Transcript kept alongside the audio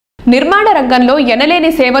నిర్మాణ రంగంలో ఎనలేని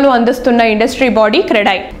సేవలు అందిస్తున్న ఇండస్ట్రీ బాడీ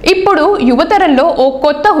క్రెడై ఇప్పుడు యువతరంలో ఓ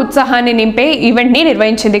కొత్త ఉత్సాహాన్ని నింపే ఈవెంట్ ని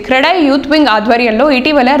నిర్వహించింది. క్రెడై యూత్ వింగ్ ఆధ్వర్యంలో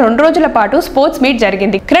ఇటీవల 2 రోజుల పాటు స్పోర్ట్స్ మీట్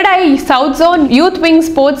జరిగింది. CREDAI south zone youth wing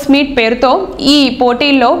sports meet పేరుతో ఈ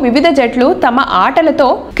పోటీల్లో వివిధ జట్లు తమ ఆటలతో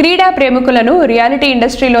క్రీడా ప్రేమికులను రియాలిటీ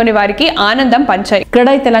ఇండస్ట్రీలోని వారికి ఆనందం పంచాయి.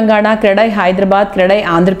 క్రెడై తెలంగాణ, క్రెడై హైదరాబాద్, క్రెడై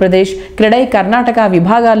ఆంధ్రప్రదేశ్, క్రెడై కర్ణాటక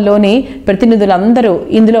విభాగాల్లోని ప్రతినిధులందరూ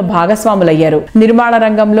ఇందులో భాగస్వాములయ్యారు. నిర్మాణ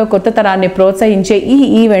రంగంలో కొత్త తరాన్ని ప్రోత్సహించే ఈ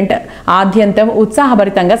ఈవెంట్ ఆద్యంతం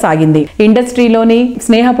ఉత్సాహభరితంగా సాగింది. ఇండస్ట్రీలోని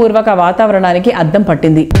స్నేహపూర్వక వాతావరణానికి అద్దం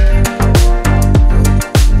పట్టింది.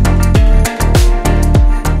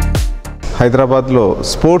 హైదరాబాద్లో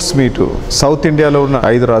స్పోర్ట్స్ మీటు సౌత్ ఇండియాలో ఉన్న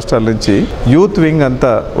 5 రాష్ట్రాల నుంచి యూత్ వింగ్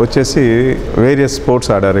అంతా వచ్చేసి వేరియస్ స్పోర్ట్స్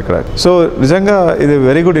ఆడారు ఇక్కడ. సో నిజంగా ఇది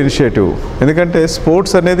వెరీ గుడ్ ఇనిషియేటివ్. ఎందుకంటే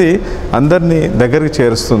స్పోర్ట్స్ అనేది అందరినీ దగ్గరికి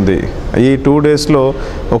చేరుస్తుంది. ఈ 2 డేస్లో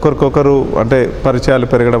ఒకరికొకరు అంటే పరిచయాలు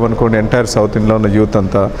పెరగడం అనుకోండి ఎంటైర్ సౌత్ ఇండియాలో ఉన్న యూత్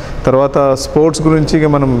అంతా. తర్వాత స్పోర్ట్స్ గురించి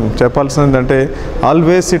మనం చెప్పాల్సింది అంటే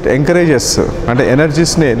ఆల్వేస్ ఇట్ ఎంకరేజెస్ అంటే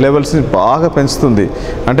ఎనర్జీస్ని లెవెల్స్ని బాగా పెంచుతుంది.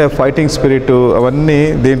 అంటే ఫైటింగ్ స్పిరిట్ అవన్నీ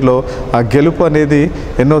దీంట్లో ఆ గెలుపు అనేది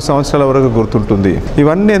ఎన్నో సంవత్సరాల వరకు గుర్తుంటుంది.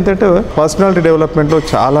 ఇవన్నీ ఏంటంటే పర్సనాలిటీ డెవలప్మెంట్లో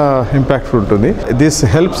చాలా ఇంపాక్ట్ఫుల్ ఉంటుంది. This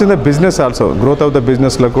helps in the business also, growth of the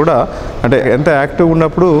బిజినెస్లో కూడా అంటే ఎంత యాక్టివ్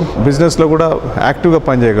ఉన్నప్పుడు బిజినెస్లో కూడా యాక్టివ్గా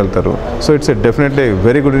పనిచేయగలుగుతారు. So it's definitely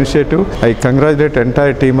very good initiative. I congratulate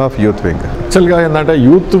entire team of youth wing. యాక్చువల్గా ఏంటంటే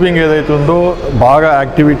యూత్ వింగ్ ఏదైతే ఉందో బాగా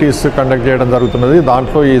యాక్టివిటీస్ కండక్ట్ చేయడం జరుగుతున్నది.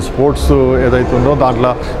 దాంట్లో ఈ స్పోర్ట్స్ ఏదైతే ఉందో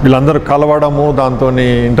దాంట్లో వీళ్ళందరూ కలవడము, దాంతో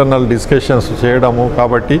ఇంటర్నల్ డిస్కషన్స్ చేయడము.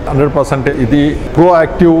 కాబట్టి 100% ఇది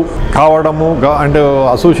ప్రోయాక్టివ్ కావడము అండ్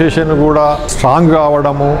అసోసియేషన్ కూడా స్ట్రాంగ్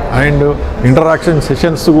కావడము అండ్ ఇంటరాక్షన్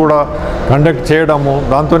సెషన్స్ కూడా కండక్ట్ చేయడము.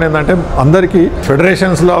 దాంతో ఏంటంటే అందరికీ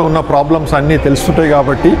ఫెడరేషన్స్లో ఉన్న ప్రాబ్లమ్స్ అన్నీ తెలుస్తుంటాయి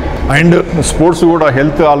కాబట్టి అండ్ స్పోర్ట్స్ కూడా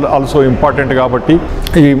హెల్త్ ఆల్సో ఇంపార్టెంట్ కాబట్టి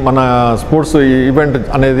ఈ మన స్పోర్ట్స్ ఈవెంట్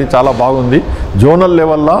అనేది చాలా బాగుంది. జోనల్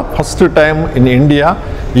లెవెల్లో ఫస్ట్ టైం ఇన్ ఇండియా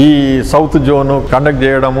ఈ సౌత్ జోన్ కండక్ట్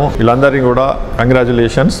చేయడము. వీళ్ళందరికీ కూడా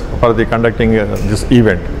congratulations for the conducting this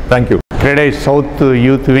event. Thank you. CREDAI south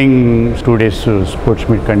youth wing 2 days sports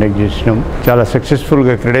meet conduct చేసినాం. చాలా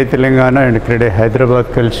సక్సెస్ఫుల్గా క్రెడై తెలంగాణ అండ్ క్రెడై హైదరాబాద్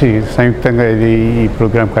కలిసి సంయుక్తంగా ఈ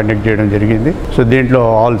ప్రోగ్రామ్ కండక్ట్ చేయడం జరిగింది. సో దీంట్లో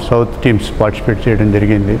ఆల్ సౌత్ టీమ్స్ పార్టిసిపేట్ చేయడం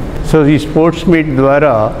జరిగింది. సో ఈ స్పోర్ట్స్ మీట్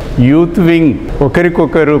ద్వారా యూత్ వింగ్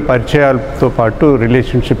ఒకరికొకరు పరిచయాలతో పాటు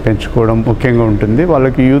రిలేషన్షిప్ పెంచుకోవడం ముఖ్యంగా ఉంటుంది.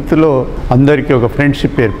 వాళ్ళకి యూత్లో అందరికీ ఒక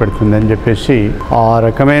ఫ్రెండ్షిప్ ఏర్పడుతుంది అని చెప్పేసి ఆ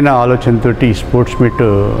రకమైన ఆలోచనతోటి ఈ స్పోర్ట్స్ మీట్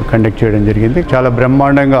కండక్ట్ చేయడం జరిగింది. చాలా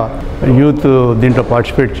బ్రహ్మాండంగా యూత్ దీంట్లో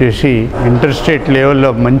పార్టిసిపేట్ చేసి ఇంటర్ స్టేట్ లెవెల్లో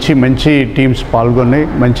మంచి టీమ్స్ పాల్గొని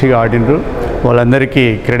మంచిగా ఆడినరు. వాళ్ళందరికీ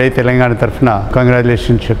క్రెడై తెలంగాణ తరఫున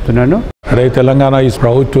కంగ్రాచులేషన్స్ చెప్తున్నాను. CREDAI Telangana is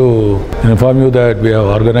proud to inform you that we have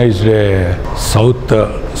organized a South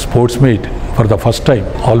sports meet for the first time.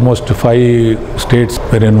 Almost 5 states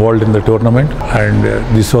were involved in the tournament, and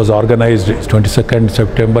this was organized 22nd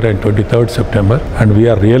September and 23rd September, and we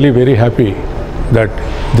are really very happy that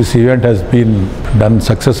this event has been done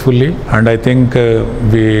successfully, and I think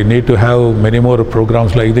we need to have many more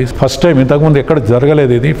programs like this. First time ఇంతకుముందు ఎక్కడ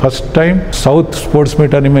జరగలేదు. ఇది first time south sports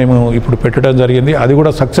meet అని మేము ఇప్పుడు పెట్టడం జరిగింది. అది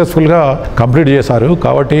కూడా సక్సెస్ఫుల్గా కంప్లీట్ చేశారు.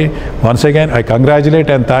 కాబట్టి once again I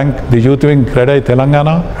congratulate and thank the youth wing CREDAI Telangana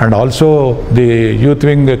and also the youth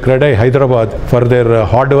wing CREDAI Hyderabad for their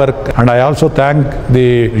hard work, and I also thank the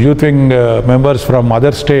youth wing members from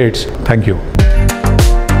other states. Thank you.